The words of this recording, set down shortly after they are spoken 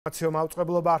Informațiო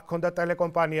მაუწყებლობა არ ჰქონდა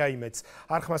ტელეკომპანია იმედს.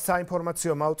 არხმა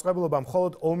საინფორმაციო მაუწყებლობა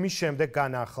მხოლოდ ომის შემდეგ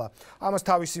განაახლა. ამას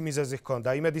თავისი მიზეზი ჰქონდა.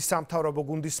 იმედის სამთავრობო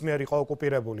გუნდის მიერ იყო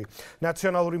ოკუპირებული.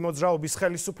 ნაციონალური მოძრაობის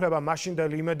ხელისუფლება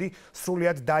მაშინდელი იმედი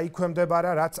სრულიად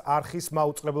დაიქვემდებარა, რაც არხის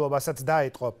მაუწყებლობასაც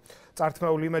დაეტყო.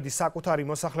 წართმეული იმედი საკუთარი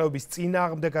მოსახლეობის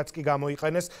წინააღმდეგაც კი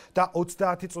გამოიყენეს და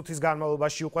 30 წუთის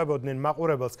განმავლობაში უყვებოდნენ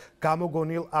მაყურებელს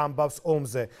გამოგონილ ამბავს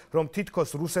ომზე, რომ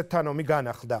თითქოს რუსეთთან ომი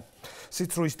განახლდა.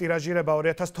 სიცრუის ტირაჟირება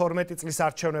 2012 წლის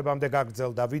არჩევნებამდე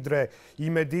გაგრძელდა, ვიდრე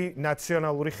იმედი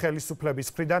ნაციონალური ხელისუფლების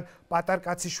მხრიდან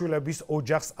პატარკაციშვილების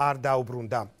ოჯახს არ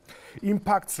დაუბრუნდა. იმ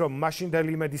ფაქტს, რომ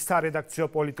მაშინდელი იმედის სარედაქციო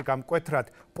პოლიტიკა მკვეთრად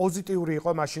პოზიტიური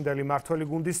იყო მაშინდელი მმართველი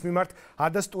გუნდის მიმართ,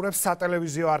 ადასტურებს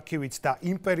სატელევიზიო არქივით და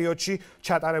იმ პერიოდში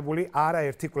ჩატარებული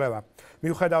არაერთი კვლევა.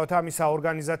 მიუხედავად ამისა,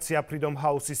 ორგანიზაცია Freedom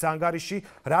House-ის ანგარიში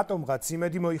რატომღაც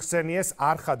იმედი მოიხსენიეს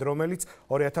არხად, რომელიც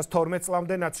 2012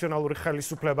 წლამდე ნაციონალური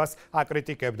ხელისუფლებას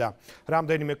აკრიტიკებდა.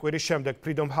 რამდენიმე კვირის შემდეგ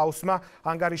Freedom House-მა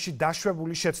ანგარიში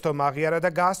დაშვებული შეცდომა აღიარა და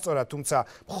გაასწორა, თუმცა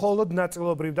მხოლოდ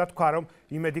ნაწილობრივ და თქვა, რომ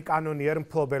იმედი კანონიერ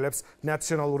მფლობელებს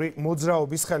ნაციონალური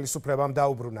მოძრაობის ხელისუფლებამ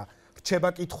დაუბრუნა.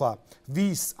 რჩება კითხვა,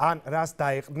 ვის ან რას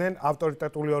დაეყრდნენ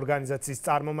ავტორიტეტული ორგანიზაციის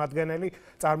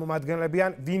წარმომადგენლები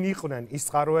ან ვინ იყვნენ ის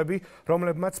წყაროები,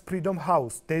 რომლებმაც Freedom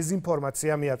House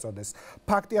დეზინფორმაცია მიაწოდეს.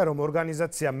 ფაქტია, რომ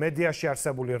ორგანიზაცია მედიაში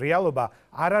არსებული რეალობა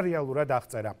არარეალურად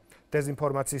აღწერა.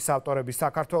 დეზინფორმაციის ავტორები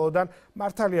საქართველოდან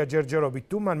მართალია ჯერჯერობით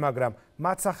დუმან, მაგრამ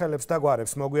მათ სახელებს და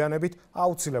გვარებს მოგვიანებით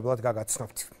აუცილებლად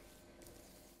გაგაცნობთ.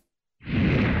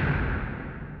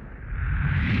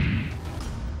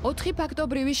 4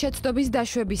 ფაქტობრივი შეცდომის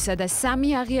დაშვებისა და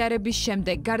 3 აღიარების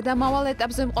შემდეგ გარდამავალ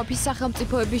ეტაპზე მყოფი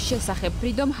სახელმწიფოების შესახებ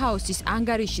Freedom House-ის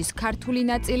ანგარიშის ქართული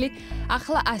ნაწილი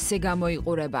ახლა ასე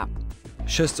გამოიყურება.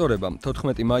 შესწორება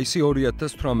 14 მაისი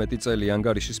 2018 წელი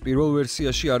ანგარიშის პირველ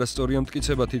ვერსიაში არასწორია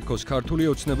მტკიცება თითქოს ქართული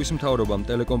ოცნების მთავრობამ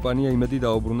ტელეკომპანია იმედი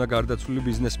დაუბრუნა გარდაცვლილი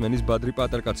ბიზნესმენის ბადრი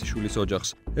პატარკაციშვილის ოჯახს.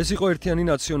 ეს იყო ერთიანი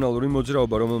ნაციონალური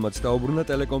მოძრაობა, რომელმაც დაუბრუნა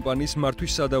ტელეკომპანიის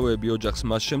მართვის სადავეები ოჯახს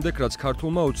მას შემდეგ, რაც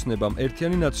ქართულმა ოცნებამ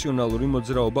ერთიანი ნაციონალური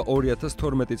მოძრაობა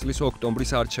 2012 წლის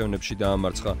ოქტომბრის არჩევნებში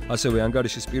დაამარცხა. ასევე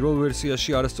ანგარიშის პირველ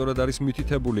ვერსიაში არასწორად არის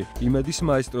მითითებული იმედის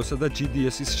მაესტროსა და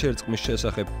GDS-ის შერწყმის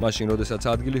შესახებ, მაშინ როდესაც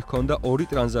ადგილი ჰქონდა ორი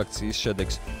ტრანზაქციის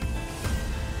შედეგს.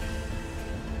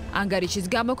 ანგარიშის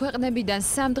გამოქვეყნებიდან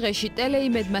 3 დღეში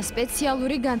ტელეიმედმა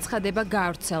სპეციალური განცხადება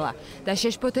გაავრცელა და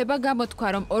შეშფოთება გამოთქვა,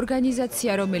 რომ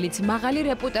ორგანიზაცია, რომელიც მაღალი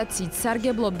რეპუტაციით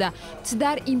სარგებლობდა,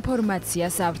 მცდარ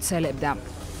ინფორმაციას ავრცელებდა.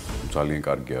 ძალიან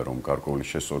კარგია, რომ გარკვეული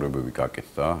შესწორებები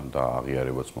გაკეთდა და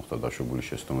აღიარებაც მოხდა დაშვებული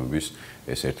შეცდომების.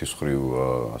 ეს ერთის მხრივ,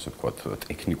 ასე ვთქვათ,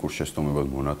 ტექნიკურ შეცდომებად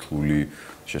მონათლული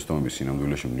შეცდომების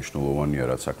სინამდვილეში მნიშვნელოვანია,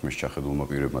 რაც საქმეს ჩახედულმა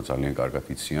პირებმა ძალიან კარგად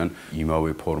იციან.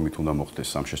 იმავე ფორმით უნდა მოხდეს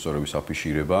სამ შესწორების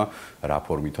აფიშირება, რა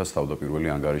ფორმითაც თავდაპირველი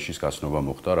ანგარიშის გაცნობა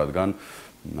მოხდა, რადგან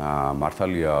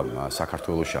მართალია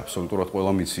საქართველოში აბსოლუტურად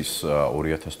ყველა მიცის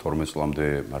 2012 წლამდე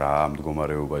რა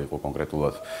მდგომარეობა იყო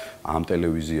კონკრეტულად ამ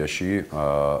ტელევიზიაში,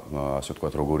 ასე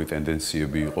ვთქვათ, როგორი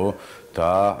ტენდენციები იყო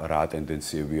და რა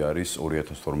ტენდენციები არის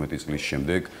 2012 წლის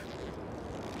შემდეგ.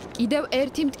 კიდევ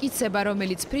ერთი მტკიცება,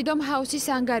 რომელიც Freedom House-ის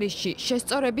ანგარიში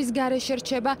შესწორების გარეშე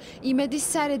რჩება, იმედის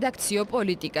სარედაქციო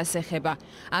პოლიტიკას ეხება.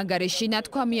 ანგარიში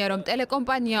ნათქვამია, რომ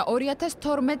ტელეკომპანია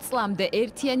 2012 წლამდე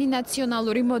ერთიანი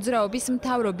ნაციონალური მოძრაობის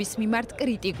მთავრობის მიმართ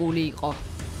კრიტიკული იყო.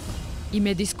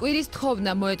 იმედის კვირის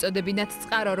თხოვნა მოეწოდებინათ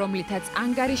წყარო, რომლითაც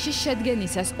ანგარიშის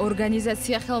შედგენისას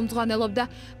ორგანიზაცია ხელმძღვანელობდა,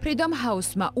 Freedom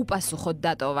House-მა უპასუხოდ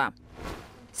დატოვა.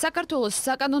 საქართველოს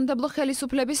საკანონმდებლო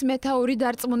ხელისუფლების მეთაური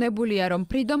დარწმუნებულია, რომ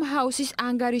Freedom House-ის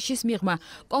ანგარიშის მიღმა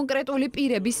კონკრეტული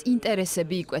პირების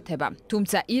ინტერესები იკვეთება.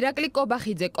 თუმცა ირაკლი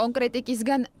კობახიძე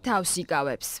კონკრეტიკისგან თავს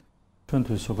იკავებს.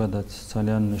 ჩვენთვის ზოგადად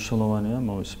ძალიან მნიშვნელოვანია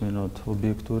მოვისმენოთ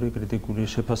ობიექტური კრიტიკული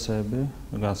შეფასებები,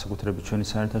 განსაკუთრებით ჩვენი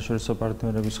საერთაშორისო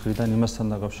პარტნიორების მხრიდან იმასთან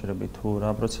დაკავშირებით, თუ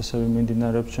რა პროცესები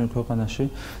მიმდინარეობს ჩვენ ქვეყანაში,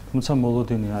 თუმცა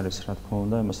მოლოდინი არის, რა თქმა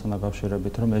უნდა, იმასთან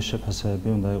დაკავშირებით, რომ ეს შეფასებები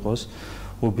უნდა იყოს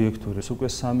ობიექტური. უკვე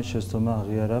 3 შეცდომა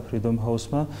აღიარა Freedom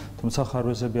House-მა, თუმცა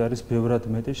ხარვეზები არის ბევრად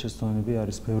მეტი, შეცდომები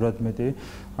არის ბევრად მეტი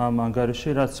ამ ანგარიში,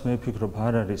 რაც მე ვფიქრობ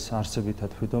არ არის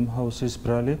არსებითად Freedom House-ის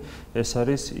ბრალი, ეს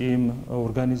არის იმ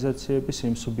ორგანიზაციების,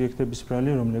 იმ სუბიექტების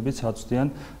ბრალი, რომლებიც აწვდიან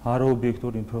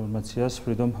არაობიექტურ ინფორმაციას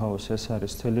Freedom House. ეს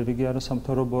არის მთელი რიგი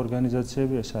არასამთავრობო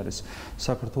ორგანიზაციები, ეს არის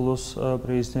საქართველოს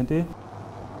პრეზიდენტი.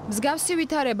 მსგავსი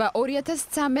ვითარება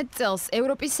 2013 წელს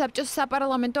ევროპის საბჭოს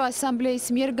საპარლამენტო ასამბლეის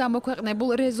მიერ გამოქვეყნებულ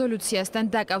რეზოლუციასთან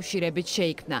დაკავშირებით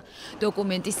შეიქმნა.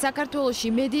 დოკუმენტი საქართველოში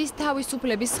მედიის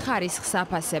თავისუფლების ხარისხს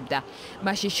აფასებდა.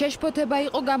 მასში შეშფოთება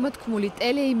იყო გამოთქმული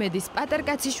ტელეიმედის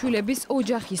პატარკაციშვილების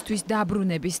ოჯახისთვის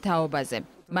დაბრუნების თაობაზე.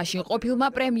 მაშინ ყოფილმა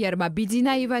პრემიერმა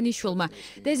ბიძინა ივანიშვილმა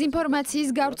დეზინფორმაციის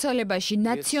გავრცელებაში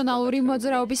ნაციონალური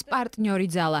მოძრაობის პარტნიორი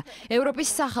ძალა ევროპის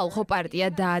სახალხო პარტია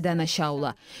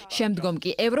დაადანაშაულა. შემდგომ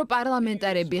კი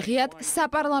ევროპარლამენტარები ღიად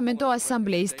საპარლამენტო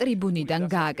ასამბლეის ტრიბუნიდან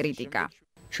გააკრიტიკა.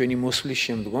 ჩვენი მოსვლის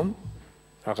შემდგომ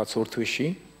რაღაც ორ თვეში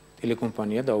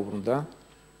ტელეკომპანია დაუბრუნდა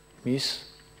მის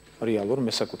რეალურ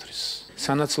მესაკუთრეს.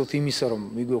 სანაცვლოდ იმისა, რომ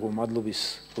მიგვიღო მადლობის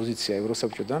პოზიცია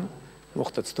ევროსაბჭოდან,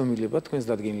 მოხდა ცდომილება თქვენს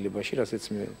დადგენილებაში, რასაც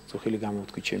მე წუხილი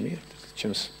გამოვთქვი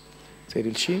ჩემს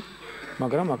წერილში,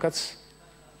 მაგრამ აქაც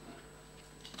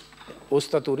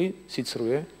ოსტატური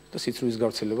სიცრუე და სიცრუის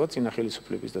გავრცელება წინა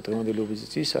ხელისუფლების და დღევანდელი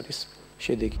ოპოზიციის არის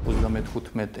შედეგი.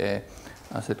 35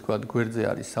 ასე თქვათ გვერდზე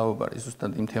არის საუბარი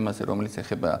ზუსტად იმ თემაზე, რომელიც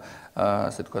ეხება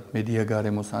ასე თქვათ მედია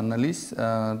გარემოს ანალიზს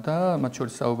და მათ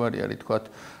შორის საუბარი არის თქვათ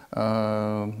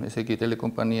ესე იგი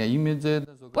ტელეკომპანია იმედზე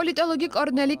და პოლიტოლოგი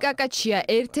კორნელი კაკაჩია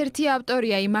ერთ-ერთი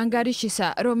ავტორია იმ ანგარიშისა,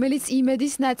 რომელიც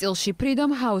იმედის ნაწილში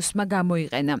Freedom House-მა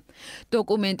გამოიყენა.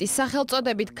 დოკუმენტის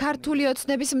სახელწოდებით ქართული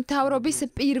ოცნების მთავრობის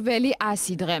პირველი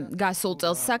 100 დღე გასულ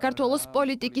წელს საქართველოს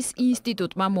პოლიტიკის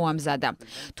ინსტიტუტმა მოამზადა.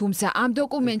 თუმცა ამ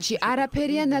დოკუმენტში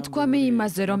არაფერია ნათქვამი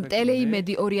იმაზე, რომ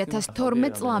ტელეიმედი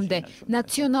 2012 წლამდე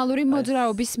ნაციონალური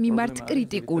მოძრაობის მიმართ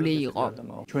კრიტიკული იყო.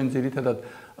 ჩვენ ძირითადად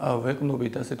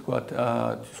ვეკნობით ასე თქვათ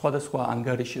სხვადასხვა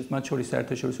ანგარიშის, მათ შორის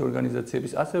საერთაშორისო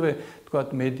ორგანიზაციების, ასევე თქვათ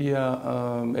მედია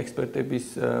ექსპერტების,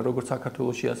 როგორც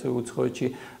საქართველოში, ასევე უცხოეთში,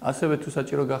 ასევე თუ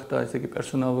საჭირო გახდა, ესე იგი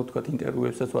პერსონალურ თქვათ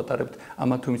ინტერვიუებსაც ვატარებთ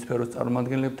ამა თუ იმ სფეროს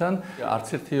წარმომადგენლებთან. არც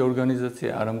ერთი ორგანიზაცია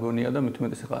არ ამგონია და მით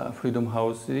უმეტეს ახლა Freedom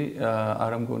House-ი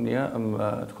არ ამგონია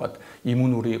თქვათ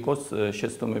იმუნური იყოს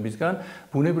შეცდომებისგან.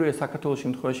 ბუნებრივია საქართველოს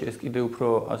შემთხვევაში ეს კიდევ უფრო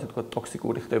ასე თქვათ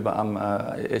ტოქსიკური ხდება ამ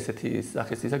ესეთი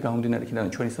სახის ისა გამომდინარე იქიდან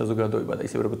ჩვენი საზოგადოება და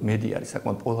ისევე როგორც მედია არის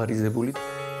საკმაოდ პოლარიზებული.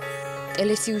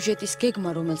 ტელესიუჟეტის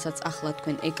გეგმა, რომელსაც ახლა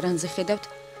თქვენ ეკრანზე ხედავთ,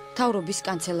 მთავრობის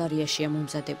კანცელარიაშია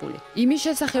მომზადებული. იმის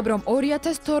შესახებ, რომ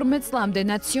 2012 წლამდე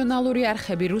ნაციონალური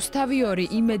არხები რუსთავი 2,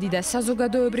 იმედი და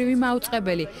საზოგადოებრივი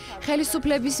მაუწყებელი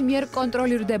ხელისუფლების მიერ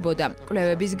კონტროლირდებოდა.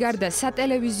 კვლევების გარდა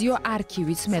სატელევიზიო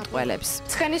არქივიც მეტყველებს.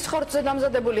 ცხენის ხორცზე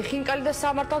დამზადებული ხინკალი და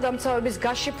სამართალდამცავების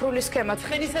გაშიფრული სქემა.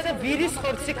 ცხენისა და ბირის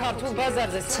ხორცი ქართულ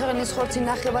ბაზარზე. ცხენის ხორცი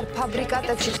ნახევარ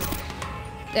ფაბრიკატებში.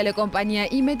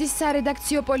 ტელეკომპანია იმედის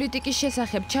სარედაქციო პოლიტიკის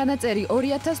შესახებ ჩანაწერი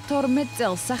 2012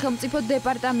 წელს სახელმწიფო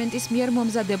დეპარტამენტის მიერ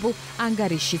მომზადებულ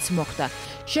ანგარიშშიც მოხდა.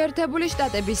 შეერთებული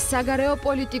შტატების საგარეო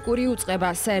პოლიტიკური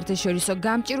უწყება საერთაშორისო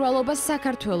გამჭვირვალობას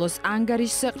საქართველოს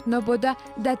ანგარიშს ეყრდნობოდა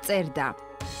და წერდა.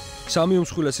 სამი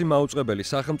უმსხვილესი მაუწყებელი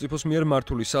სახელმწიფოს მიერ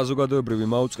მართული საზოგადოებრივი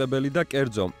მაუწყებელი და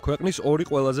კერძო ქვეყნის ორი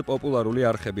ყველაზე პოპულარული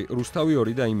არხები რუსთავი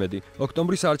 2 და იმედი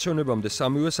ოქტომბრის არჩევნებამდე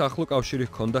სამივეს ახლო კავშირი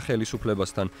ჰქონდა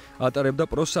ხელისუფლებასთან ატარებდა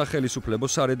პროსახელისუფლებო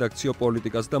სარედაქციო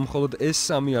პოლიტიკას და მხოლოდ ეს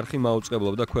სამი არხი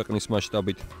მაუწყებლობდა ქვეყნის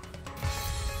მასშტაბით.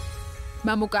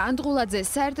 მამუკა ანდღულაძე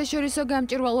საერთაშორისო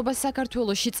გამჭვირვალობა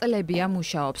საქართველოში წლებია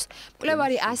მუშაობს.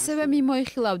 მკვლევარი ასევე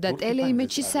მიმოიხილავდა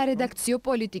ტელეიმედში სარედაქციო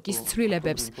პოლიტიკის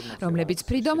ცვლილებებს, რომლებიც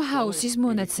Freedom House-ის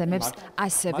მონაცემებს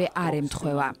ასევე არ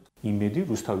ემთხვევა. იმედი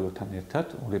რუსთავი 2-თან ერთად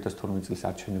 2012 წლის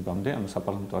არჩევნებამდე, ანუ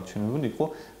საპარლამენტო არჩევნებამდე იყო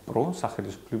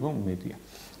პროსახელისუფლებო მედია.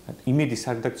 იმედის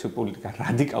სარედაქციო პოლიტიკა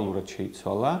რადიკალურად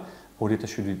შეიცვალა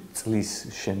 2007 წლის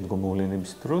შემდგომ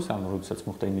მოვლენების დროს, ანუ როდესაც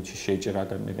მოხდა იმედში შეეჭრა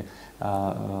და მე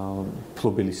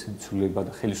ფლობელის ცვლილება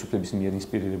და ხელისუფლების მიერ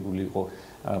ინსპირირებული იყო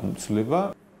ცვლილება.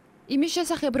 იმის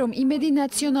შესახებ, რომ იმედი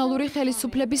ნაციონალური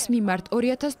ხელისუფლების მიმართ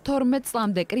 2012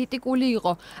 წლამდე კრიტიკული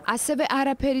იყო, ასევე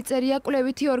არაფერი წერია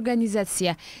კვლევითი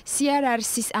ორგანიზაცია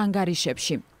CRRC-ის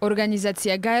ანგარიშებში.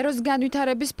 ორგანიზაცია გაეროს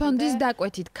განვითარების ფონდის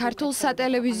დაკვეთით ქართულ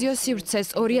სატელევიზიო სივრცეს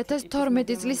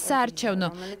 2012 წლის საარჩევნო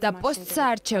და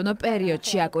პოსტსაარჩევნო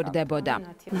პერიოდში აკვირდებოდა.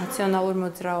 ნაციონალურ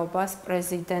მოძრაობას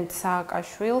პრეზიდენტ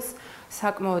სააკაშვილს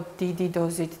საკმაოდ დიდი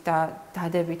დოზით და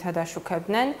დადებითად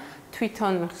აშუქებდნენ.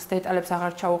 თვითონ დეტალებს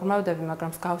აღარ ჩაუღრმავდები, მაგრამ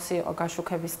მსგავსი იყო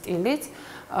გაშუქების სტილიც,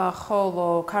 ხოლო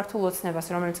ქართულ ოცნებას,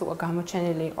 რომელიც უკვე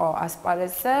გამოჩენილი იყო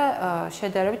ასპარეზზე,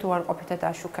 შედარებით უარყოფითად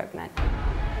აშუქებდნენ.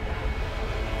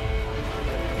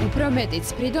 უფრო მეტიც,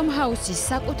 Freedom House-ის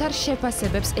საკუთარ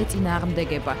შეფასებებს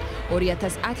ეწინააღმდეგება.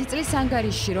 2010 წლის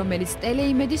ანგარიშში, რომელიც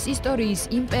ტელეიმედის ისტორიის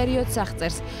იმ პერიოდს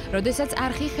აღწერს, როდესაც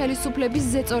არხი ხელისუფლების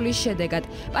ზეწოლის შედეგად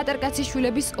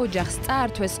პატარკაციშვილების ოჯახს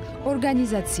წაართვეს,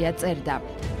 ორგანიზაცია წერდა.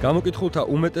 გამოკითხულთა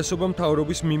უმეტესობა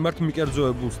მთავრობის მიმართ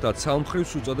მიკერძოებულს და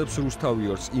ცალმხრივს უწოდებს რუსთავი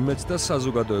 2-ს, იმედს და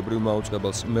საზოგადოებრივ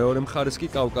მაუწყებელს. მეორე მხარეს კი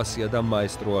კავკასია და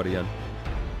მაესტრო არიან.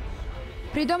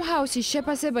 Freedom House-ის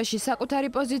შეფასებაში საკუთარი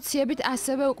პოზიციებით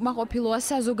ასევე უკმაყოფილოა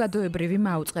საზოგადოებრივი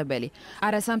მაუწყებელი.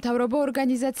 არასამთავრობო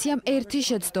ორგანიზაციამ ერთი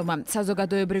შეცდომა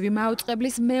საზოგადოებრივი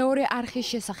მაუწყებლის მეორე არხის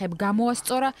შესახებ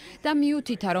გამოასწორა და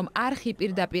მიუთითა, რომ არხი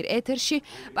პირდაპირ ეთერში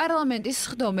პარლამენტის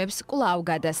სხდომებს კვლავ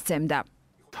გადასცემდა.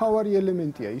 თავარი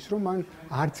ელემენტია ის, რომ მან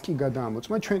არც კი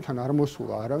გადაამოწმა, ჩვენთან არ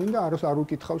მოსულა არავინ და არ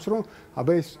უკითხავს, რომ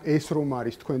აბა ეს რომ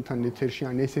არის თქვენთან ეთერში,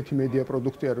 ან ესეთი მედია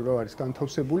პროდუქტი რა არის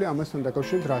განთავსებული, ამასთან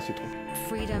დაკავშირებით რა სიტყვა.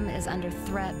 Freedom is under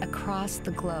threat across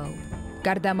the globe.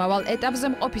 გარდამავალ ეტაპზე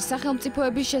მყოფი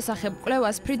სახელმწიფოების შესახებ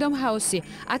კვლევას Freedom House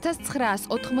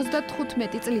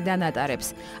 1995 წლიდან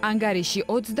ატარებს. ანგარიში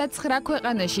 29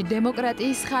 ქვეყანაში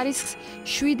დემოკრატიის ხარისხს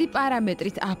 7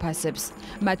 პარამეტრით აფასებს.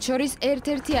 მათ შორის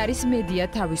ერთ-ერთი არის მედია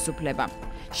თავისუფლება.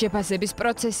 შეფასების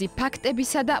პროცესი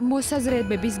ფაქტებისა და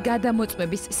მოსაზრებების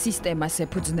გადამოწმების სისტემას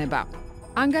ეფუძნება.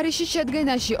 ანგარიშის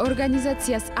შედგენაში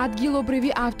ორგანიზაციას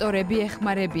ადგილობრივი ავტორები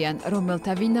ეხმარებიან,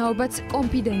 რომელთა ვინაობაც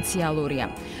კონფიდენციალურია.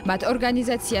 მათ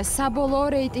ორგანიზაციას საბოლოო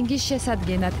რეიტინგის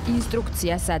შესადგენად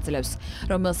ინსტრუქციას აძლევს,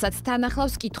 რომელსაც თან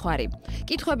ახლავს კითხვარი.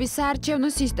 კითხვების საარჩევნო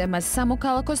სისტემას,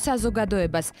 სამოქალაქო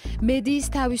საზოგადოებას, მედიის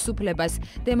თავისუფლებას,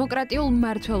 დემოკრატიულ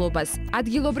მმართველობას,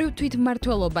 ადგილობრივ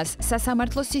თვითმმართველობას,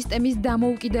 სასამართლო სისტემის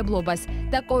დამოუკიდებლობას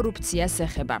და კორუფციას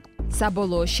ეხება.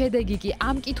 საბოლოო შედეგი კი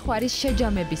ამ კითხვარის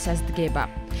შეჯამებისას დგება.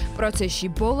 პროცესში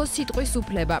ბოლო სიტყვის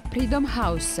უფლება Freedom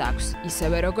House-ს აქვს,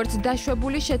 ისევე როგორც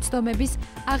დაშვებული შეცდომების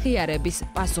აღიარების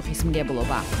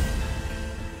პასუხისმგებლობა.